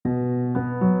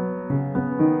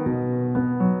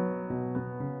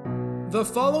The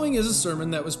following is a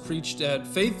sermon that was preached at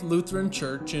Faith Lutheran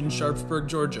Church in Sharpsburg,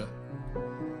 Georgia.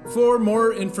 For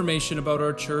more information about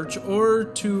our church or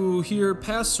to hear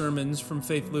past sermons from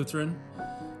Faith Lutheran,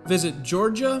 visit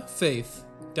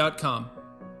georgiafaith.com.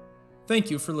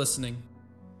 Thank you for listening.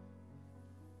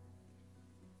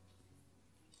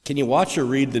 Can you watch or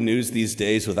read the news these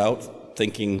days without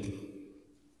thinking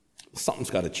something's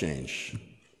got to change?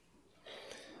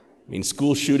 I mean,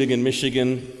 school shooting in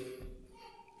Michigan,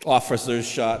 officers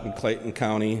shot in Clayton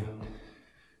County.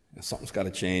 Something's got to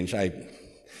change.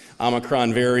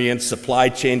 Omicron variants, supply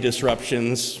chain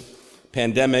disruptions,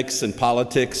 pandemics and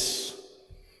politics.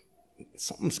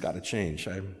 Something's got to change.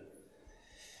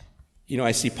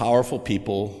 I see powerful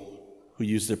people who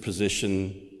use their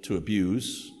position to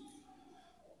abuse.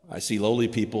 I see lowly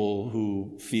people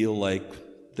who feel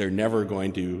like they're never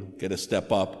going to get a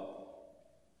step up.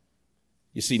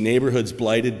 You see neighborhoods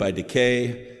blighted by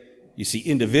decay. You see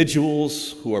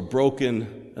individuals who are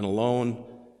broken and alone.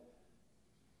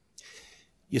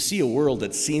 You see a world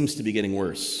that seems to be getting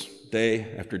worse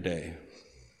day after day.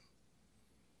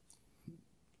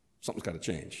 Something's got to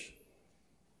change.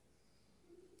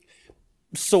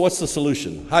 So what's the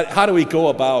solution? How do we go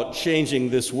about changing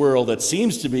this world that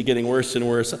seems to be getting worse and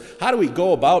worse? How do we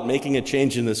go about making a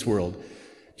change in this world?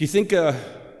 Do you think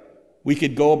we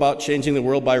could go about changing the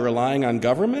world by relying on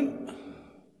government?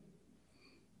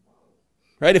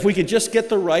 Right? If we could just get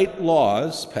the right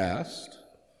laws passed,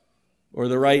 or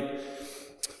the right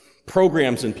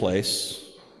programs in place,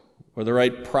 or the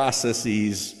right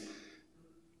processes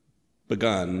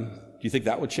begun, do you think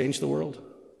that would change the world?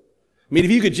 I mean,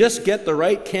 if you could just get the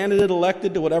right candidate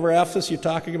elected to whatever office you're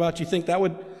talking about, do you think that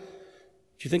would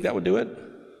do it?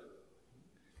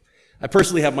 I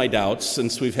personally have my doubts,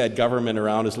 since we've had government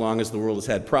around as long as the world has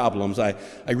had problems. I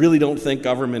really don't think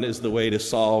government is the way to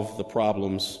solve the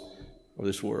problems of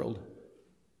this world.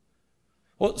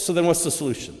 Well, so then what's the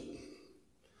solution?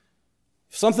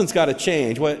 If something's got to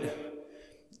change, what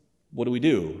do we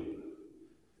do?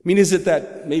 I mean, is it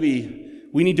that maybe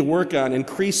we need to work on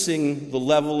increasing the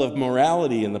level of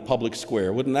morality in the public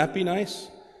square? Wouldn't that be nice?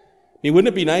 I mean,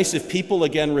 wouldn't it be nice if people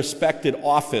again respected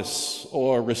office,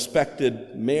 or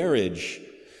respected marriage,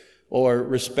 or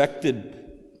respected,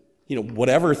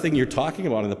 whatever thing you're talking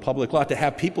about in the public law, to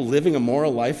have people living a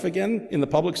moral life again in the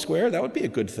public square? That would be a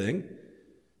good thing.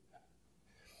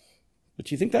 But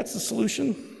do you think that's the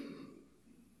solution?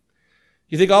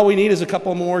 You think all we need is a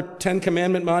couple more Ten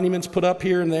Commandment monuments put up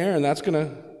here and there, and that's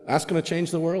going to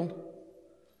change the world?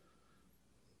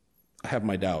 I have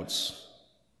my doubts.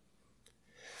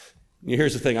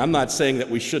 Here's the thing. I'm not saying that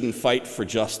we shouldn't fight for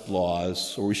just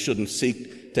laws, or we shouldn't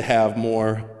seek to have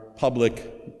more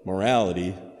public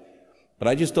morality, but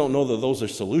I just don't know that those are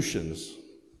solutions,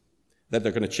 that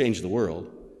they're going to change the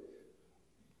world.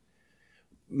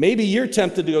 Maybe you're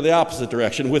tempted to go the opposite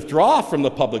direction. Withdraw from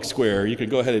the public square. You could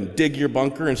go ahead and dig your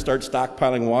bunker and start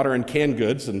stockpiling water and canned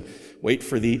goods and wait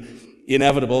for the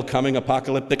inevitable coming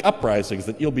apocalyptic uprisings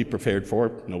that you'll be prepared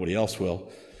for. Nobody else will.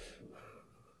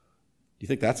 Do you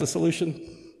think that's a solution?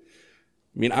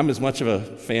 I mean, I'm as much of a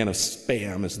fan of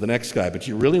Spam as the next guy, but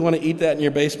you really want to eat that in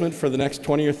your basement for the next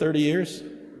 20 or 30 years?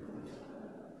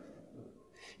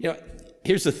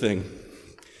 Here's the thing.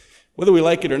 Whether we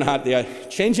like it or not,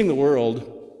 changing the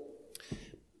world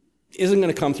isn't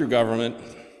going to come through government.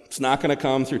 It's not going to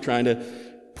come through trying to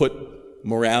put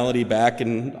morality back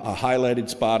in a highlighted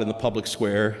spot in the public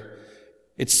square.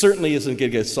 It certainly isn't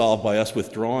going to get solved by us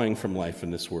withdrawing from life in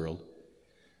this world.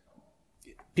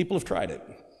 People have tried it.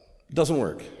 It doesn't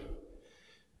work.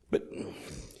 But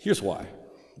here's why.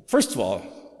 First of all,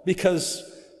 because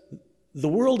the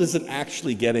world isn't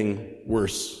actually getting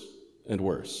worse and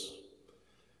worse.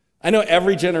 I know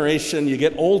every generation, you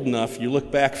get old enough, you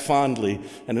look back fondly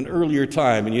at an earlier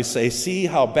time and you say, see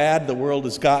how bad the world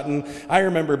has gotten. I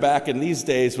remember back in these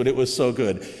days when it was so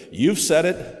good. You've said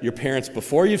it, your parents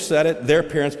before you've said it, their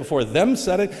parents before them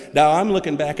said it. Now I'm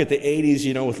looking back at the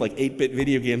 80s, with like 8-bit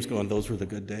video games going, those were the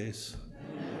good days,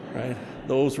 right?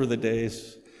 Those were the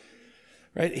days,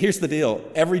 right? Here's the deal.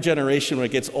 Every generation, when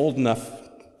it gets old enough,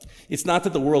 it's not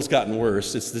that the world's gotten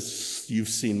worse, it's that you've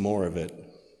seen more of it.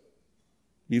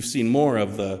 You've seen more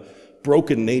of the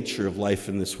broken nature of life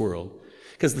in this world.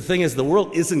 Because the thing is, the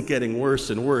world isn't getting worse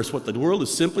and worse. What the world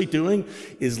is simply doing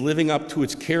is living up to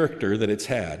its character that it's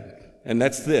had. And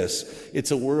that's this.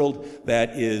 It's a world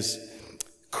that is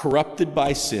corrupted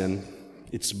by sin,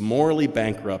 it's morally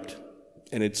bankrupt,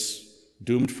 and it's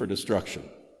doomed for destruction.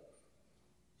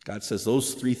 God says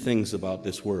those three things about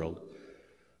this world.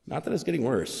 Not that it's getting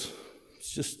worse.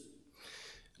 It's just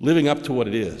living up to what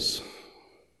it is.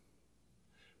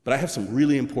 But I have some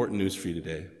really important news for you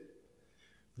today.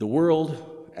 The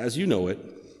world, as you know it,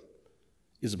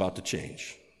 is about to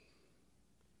change.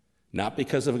 Not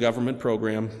because of a government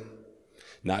program,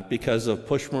 not because of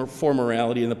push for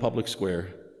morality in the public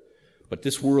square, but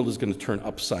this world is going to turn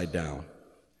upside down.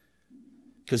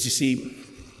 Because you see,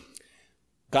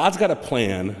 God's got a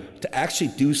plan to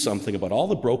actually do something about all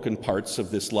the broken parts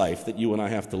of this life that you and I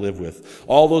have to live with.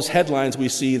 All those headlines we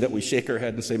see that we shake our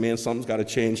head and say, man, something's got to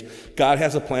change. God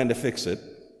has a plan to fix it,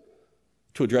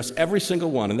 to address every single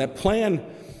one. And that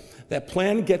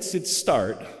plan gets its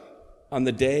start on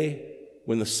the day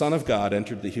when the Son of God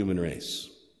entered the human race.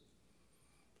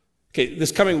 Okay,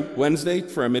 this coming Wednesday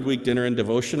for our midweek dinner and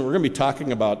devotion, we're going to be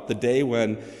talking about the day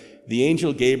when the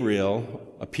angel Gabriel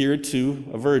appeared to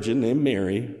a virgin named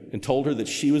Mary and told her that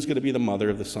she was going to be the mother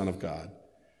of the Son of God.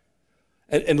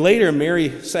 And later,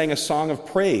 Mary sang a song of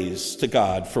praise to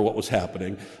God for what was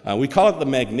happening. We call it the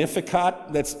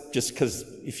Magnificat. That's just because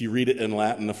if you read it in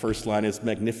Latin, the first line is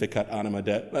Magnificat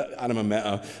anima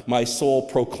mea. My soul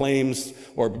proclaims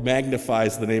or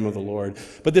magnifies the name of the Lord.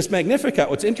 But this Magnificat,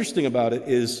 what's interesting about it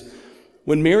is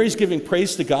when Mary's giving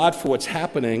praise to God for what's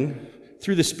happening,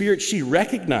 through the Spirit, she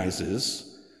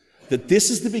recognizes that this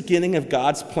is the beginning of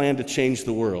God's plan to change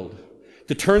the world,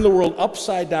 to turn the world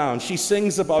upside down. She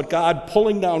sings about God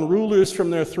pulling down rulers from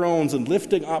their thrones and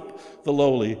lifting up the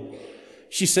lowly.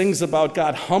 She sings about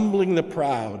God humbling the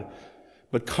proud,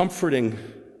 but comforting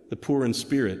the poor in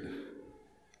spirit.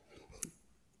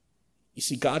 You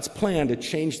see, God's plan to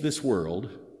change this world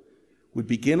would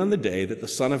begin on the day that the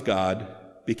Son of God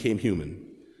became human,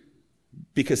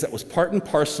 because that was part and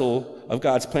parcel of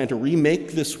God's plan to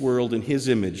remake this world in His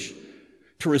image,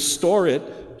 to restore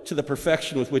it to the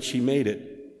perfection with which He made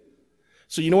it.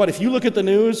 So you know what? If you look at the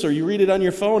news or you read it on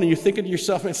your phone and you're thinking to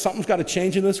yourself, man, something's got to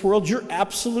change in this world, you're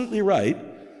absolutely right.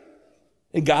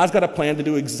 And God's got a plan to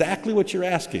do exactly what you're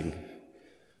asking.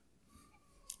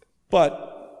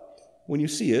 But when you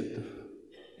see it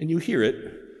and you hear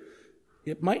it,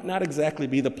 it might not exactly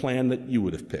be the plan that you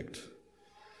would have picked.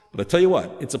 But I tell you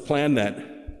what, it's a plan that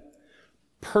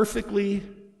perfectly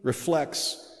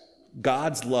reflects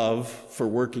God's love for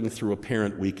working through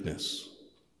apparent weakness.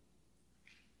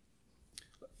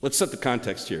 Let's set the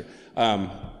context here.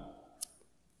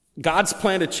 God's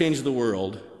plan to change the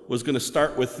world was going to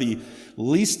start with the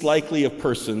least likely of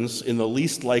persons in the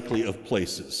least likely of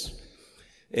places.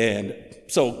 And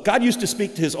so God used to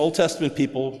speak to His Old Testament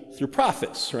people through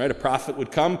prophets, right? A prophet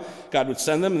would come, God would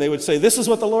send them, and they would say, this is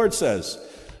what the Lord says.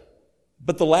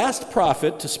 But the last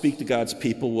prophet to speak to God's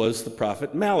people was the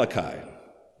prophet Malachi,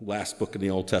 last book in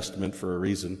the Old Testament for a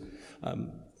reason.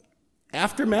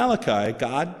 After Malachi,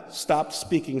 God stopped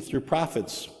speaking through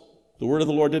prophets. The word of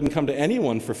the Lord didn't come to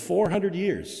anyone for 400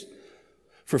 years.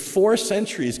 For 4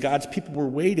 centuries, God's people were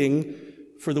waiting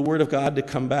for the word of God to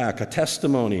come back, a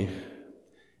testimony.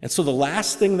 And so the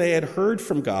last thing they had heard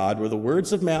from God were the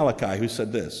words of Malachi, who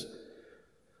said this,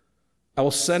 I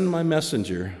will send my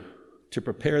messenger to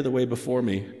prepare the way before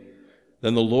me,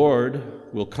 then the Lord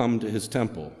will come to His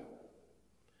temple.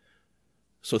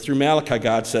 So through Malachi,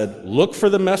 God said, look for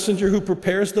the messenger who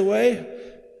prepares the way,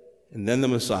 and then the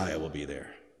Messiah will be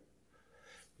there.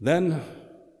 Then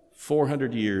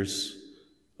 400 years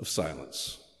of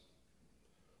silence.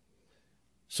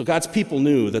 So God's people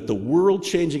knew that the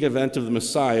world-changing event of the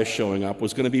Messiah showing up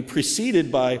was going to be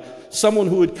preceded by someone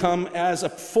who would come as a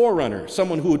forerunner,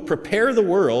 someone who would prepare the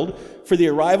world for the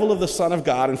arrival of the Son of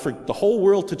God and for the whole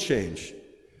world to change,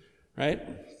 right?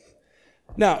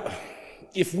 Now,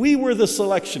 if we were the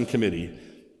selection committee,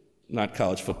 not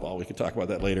college football, we could talk about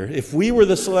that later. If we were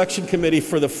the selection committee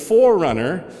for the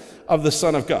forerunner of the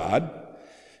Son of God,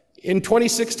 in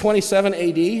 26, 27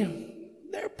 AD,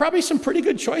 there are probably some pretty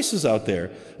good choices out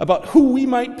there about who we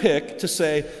might pick to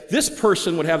say this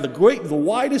person would have the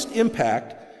widest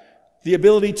impact, the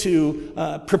ability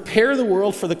to prepare the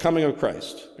world for the coming of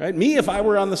Christ. Right? Me, if I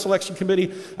were on the selection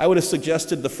committee, I would have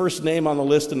suggested the first name on the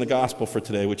list in the gospel for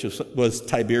today, which was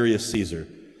Tiberius Caesar,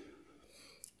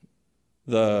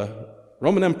 the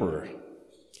Roman emperor.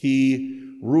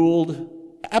 He ruled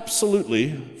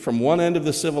absolutely from one end of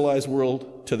the civilized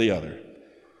world to the other.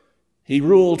 He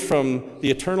ruled from the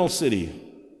eternal city,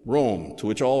 Rome, to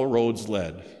which all roads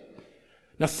led.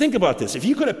 Now think about this. If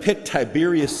you could have picked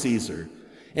Tiberius Caesar,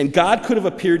 and God could have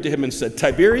appeared to him and said,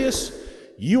 Tiberius,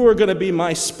 you are going to be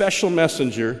my special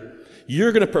messenger.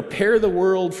 You're going to prepare the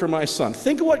world for my son.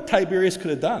 Think of what Tiberius could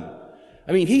have done.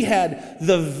 I mean, he had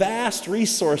the vast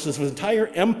resources of his entire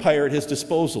empire at his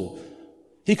disposal.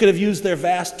 He could have used their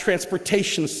vast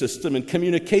transportation system and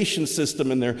communication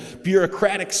system and their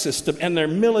bureaucratic system and their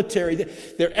military,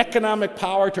 their economic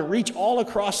power to reach all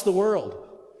across the world.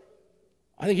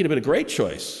 I think he'd have been a great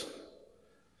choice.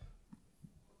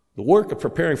 The work of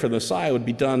preparing for the Messiah would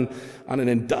be done on an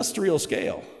industrial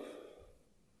scale.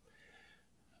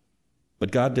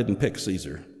 But God didn't pick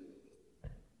Caesar.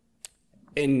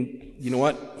 And you know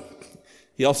what?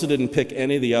 He also didn't pick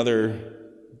any of the other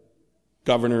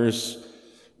governors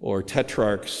or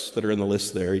tetrarchs that are in the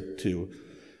list there too.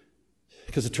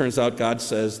 Because it turns out God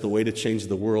says the way to change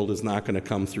the world is not going to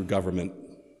come through government.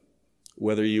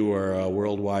 Whether you are a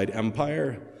worldwide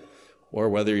empire or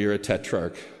whether you're a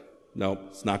tetrarch. No,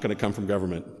 it's not going to come from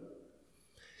government.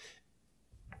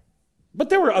 But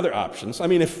there were other options. I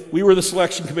mean, if we were the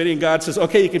selection committee and God says,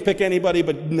 okay, you can pick anybody,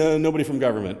 but nobody from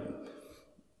government.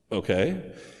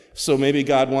 Okay, so maybe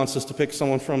God wants us to pick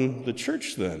someone from the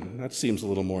church then. That seems a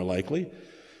little more likely.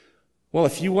 Well,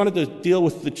 if you wanted to deal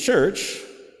with the church,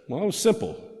 well, it was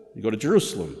simple. You go to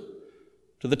Jerusalem,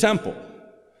 to the temple.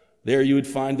 There you would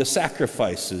find the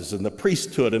sacrifices and the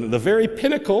priesthood, and at the very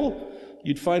pinnacle,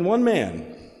 you'd find one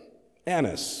man,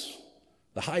 Annas,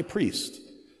 the high priest,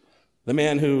 the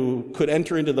man who could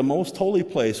enter into the most holy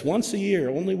place once a year,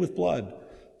 only with blood,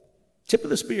 tip of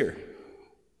the spear.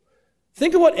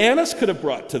 Think of what Annas could have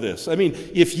brought to this. I mean,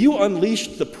 if you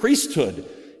unleashed the priesthood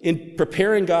in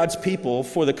preparing God's people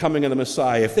for the coming of the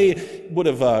Messiah, if they would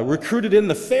have recruited in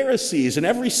the Pharisees, and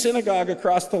every synagogue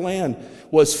across the land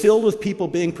was filled with people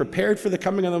being prepared for the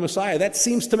coming of the Messiah, that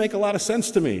seems to make a lot of sense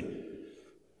to me.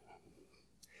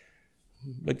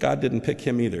 But God didn't pick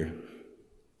him either.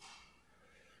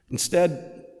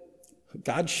 Instead,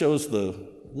 God chose the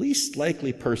least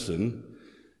likely person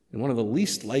in one of the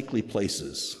least likely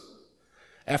places.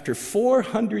 After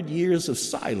 400 years of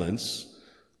silence,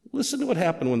 listen to what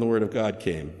happened when the word of God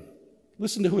came.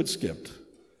 Listen to who it skipped.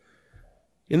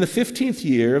 In the 15th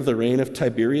year of the reign of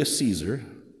Tiberius Caesar,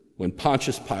 when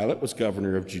Pontius Pilate was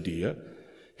governor of Judea,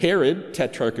 Herod,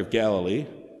 tetrarch of Galilee,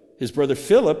 his brother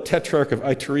Philip, tetrarch of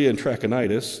Iturea and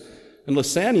Trachonitis, and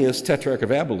Lysanias, tetrarch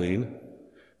of Abilene,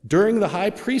 during the high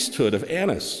priesthood of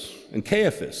Annas and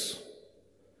Caiaphas,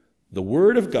 the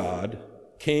word of God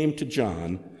came to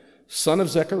John, son of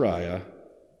Zechariah,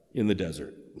 in the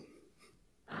desert.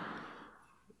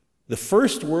 The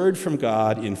first word from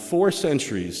God in 4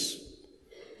 centuries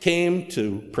came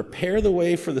to prepare the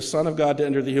way for the Son of God to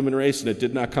enter the human race, and it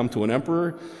did not come to an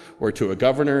emperor or to a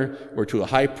governor or to a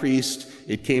high priest.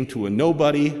 It came to a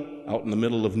nobody out in the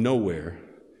middle of nowhere.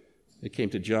 It came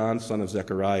to John, son of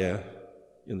Zechariah,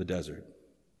 in the desert.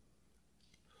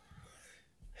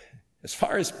 As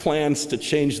far as plans to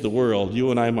change the world,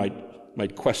 you and I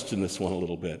might question this one a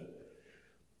little bit.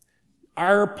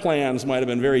 Our plans might have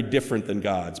been very different than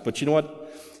God's, but you know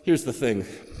what? Here's the thing.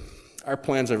 Our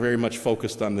plans are very much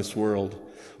focused on this world,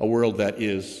 a world that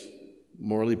is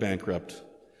morally bankrupt,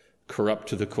 corrupt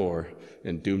to the core,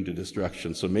 and doomed to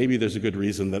destruction. So maybe there's a good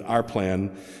reason that our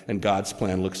plan and God's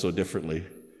plan look so differently.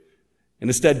 And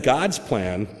instead, God's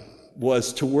plan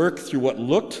was to work through what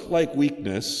looked like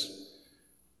weakness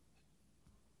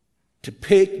to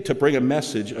bring a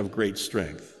message of great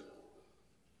strength.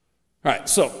 All right,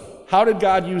 so how did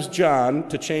God use John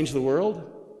to change the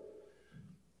world?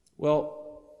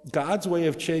 Well, God's way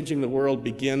of changing the world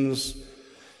begins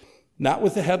not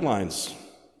with the headlines,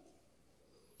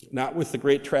 not with the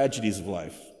great tragedies of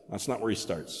life. That's not where he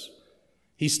starts.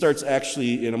 He starts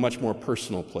actually in a much more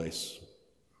personal place.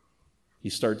 He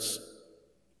starts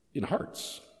in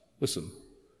hearts. Listen.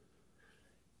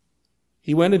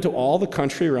 He went into all the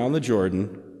country around the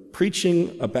Jordan,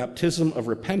 preaching a baptism of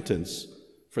repentance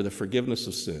for the forgiveness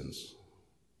of sins.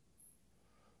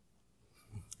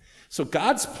 So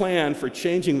God's plan for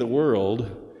changing the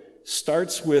world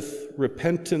starts with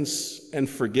repentance and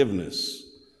forgiveness.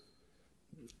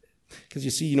 Because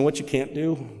you see, you know what you can't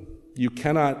do? You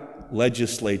cannot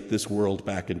legislate this world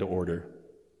back into order.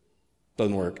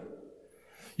 Doesn't work.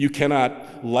 You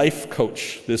cannot life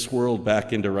coach this world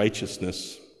back into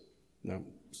righteousness. No,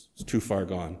 it's too far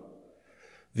gone.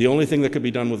 The only thing that could be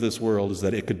done with this world is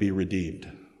that it could be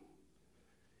redeemed.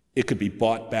 It could be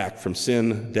bought back from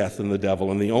sin, death, and the devil.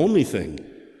 And the only thing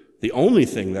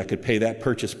that could pay that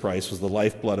purchase price was the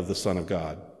lifeblood of the Son of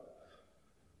God.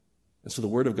 And so the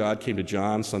word of God came to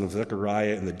John, son of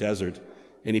Zechariah, in the desert,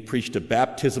 and he preached a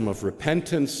baptism of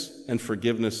repentance and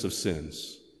forgiveness of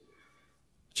sins.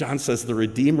 John says the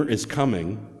Redeemer is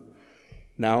coming.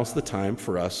 Now's the time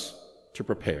for us to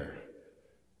prepare,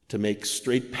 to make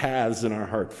straight paths in our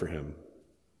heart for him.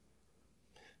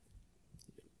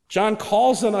 John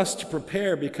calls on us to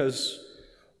prepare because,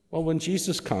 well, when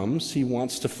Jesus comes, he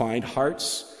wants to find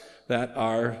hearts that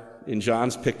are, in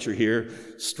John's picture here,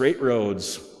 straight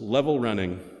roads, level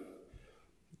running.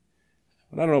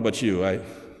 And I don't know about you,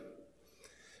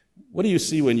 what do you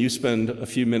see when you spend a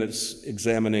few minutes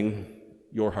examining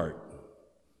your heart?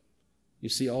 You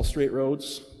see all straight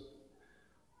roads?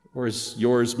 Or is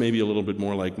yours maybe a little bit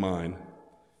more like mine?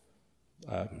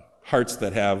 Hearts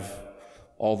that have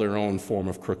all their own form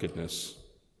of crookedness.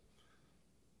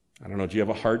 I don't know, do you have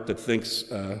a heart that thinks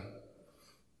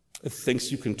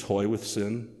you can toy with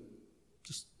sin?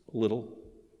 Just a little?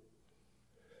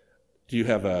 Do you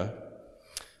have a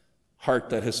heart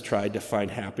that has tried to find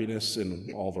happiness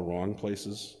in all the wrong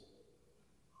places?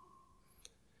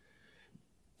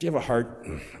 Do you have a heart,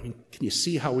 can you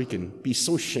see how we can be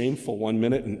so shameful one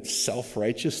minute and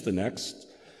self-righteous the next?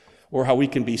 Or how we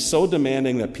can be so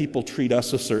demanding that people treat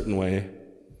us a certain way,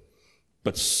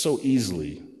 but so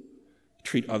easily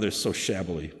treat others so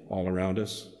shabbily all around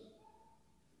us?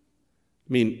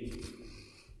 Do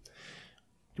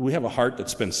we have a heart that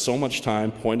spends so much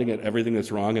time pointing at everything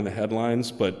that's wrong in the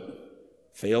headlines, but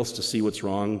fails to see what's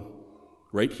wrong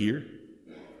right here?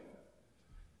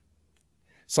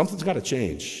 Something's got to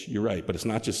change, you're right, but it's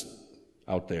not just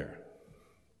out there.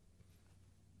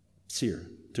 It's here,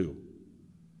 too.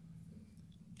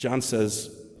 John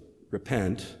says,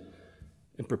 repent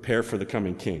and prepare for the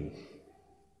coming king.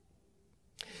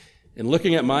 In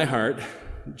looking at my heart,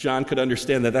 John could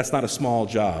understand that that's not a small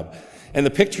job. And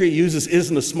the picture he uses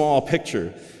isn't a small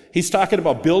picture. He's talking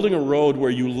about building a road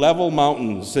where you level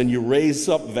mountains and you raise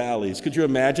up valleys. Could you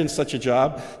imagine such a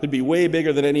job? It'd be way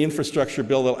bigger than any infrastructure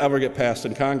bill that'll ever get passed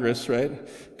in Congress,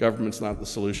 right? Government's not the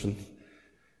solution.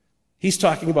 He's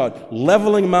talking about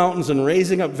leveling mountains and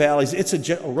raising up valleys. It's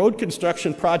a road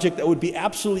construction project that would be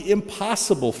absolutely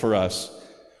impossible for us.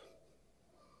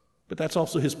 But that's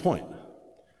also his point.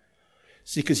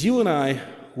 See, because you and I,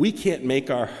 we can't make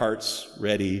our hearts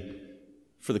ready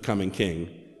for the coming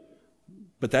king.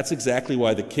 But that's exactly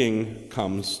why the king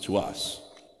comes to us,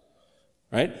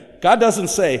 right? God doesn't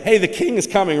say, hey, the king is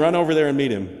coming, run over there and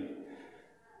meet him.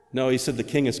 No, he said the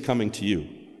king is coming to you.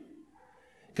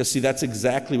 Because, see, that's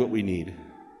exactly what we need.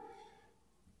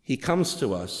 He comes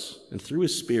to us, and through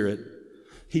his Spirit,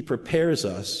 he prepares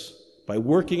us by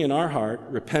working in our heart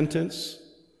repentance,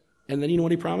 and then you know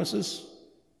what he promises?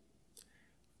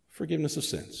 Forgiveness of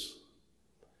sins.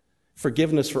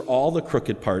 Forgiveness for all the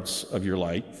crooked parts of your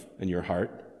life and your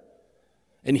heart.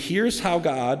 And here's how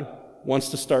God wants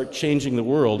to start changing the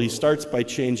world. He starts by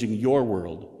changing your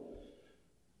world,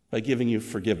 by giving you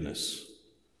forgiveness,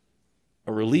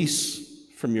 a release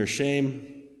from your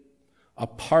shame, a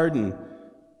pardon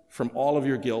from all of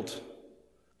your guilt,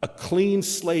 a clean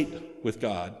slate with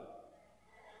God.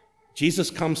 Jesus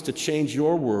comes to change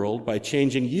your world by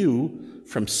changing you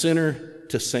from sinner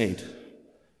to saint,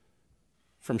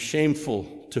 from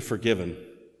shameful to forgiven,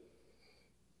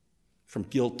 from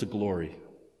guilt to glory.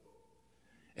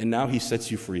 And now he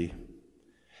sets you free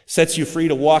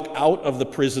to walk out of the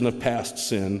prison of past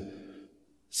sin,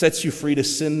 sets you free to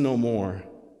sin no more,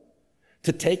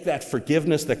 to take that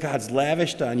forgiveness that God's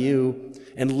lavished on you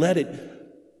and let it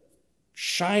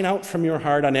shine out from your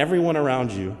heart on everyone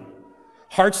around you.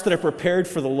 Hearts that are prepared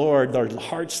for the Lord, are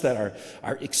hearts that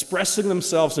are expressing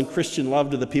themselves in Christian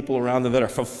love to the people around them, that are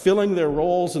fulfilling their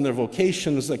roles and their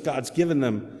vocations that God's given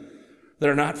them, that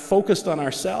are not focused on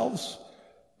ourselves,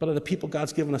 but on the people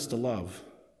God's given us to love.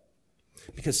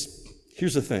 Because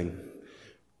here's the thing.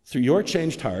 Through your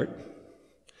changed heart,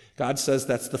 God says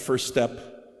that's the first step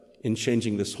in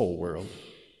changing this whole world.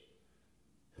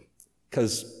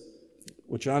 Because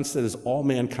what John said is all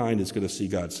mankind is going to see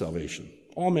God's salvation.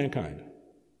 All mankind.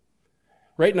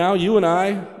 Right now, you and I,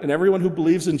 and everyone who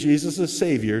believes in Jesus as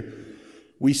Savior,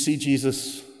 we see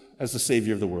Jesus as the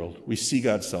Savior of the world. We see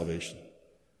God's salvation.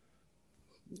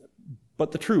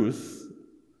 But the truth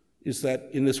is that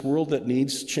in this world that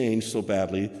needs change so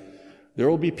badly, there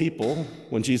will be people,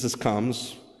 when Jesus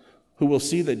comes, who will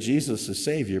see that Jesus is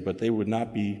Savior, but they would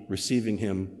not be receiving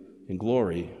him in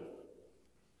glory.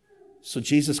 So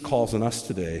Jesus calls on us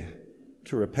today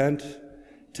to repent,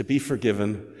 to be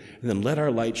forgiven, and then let our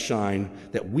light shine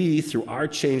that we, through our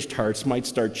changed hearts, might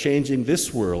start changing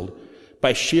this world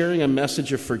by sharing a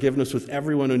message of forgiveness with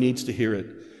everyone who needs to hear it,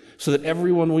 so that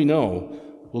everyone we know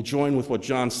will join with what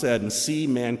John said and see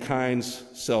mankind's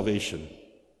salvation.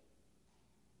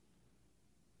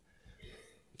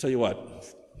 I'll tell you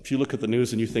what, if you look at the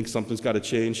news and you think something's got to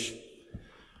change,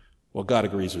 well, God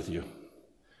agrees with you.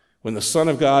 When the Son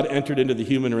of God entered into the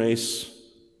human race,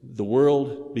 the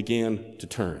world began to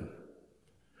turn.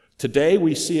 Today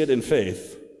we see it in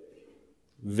faith.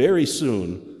 Very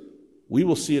soon we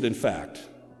will see it in fact,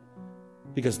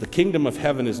 because the kingdom of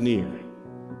heaven is near,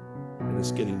 and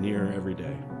it's getting nearer every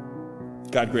day.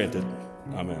 God grant it.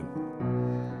 Amen.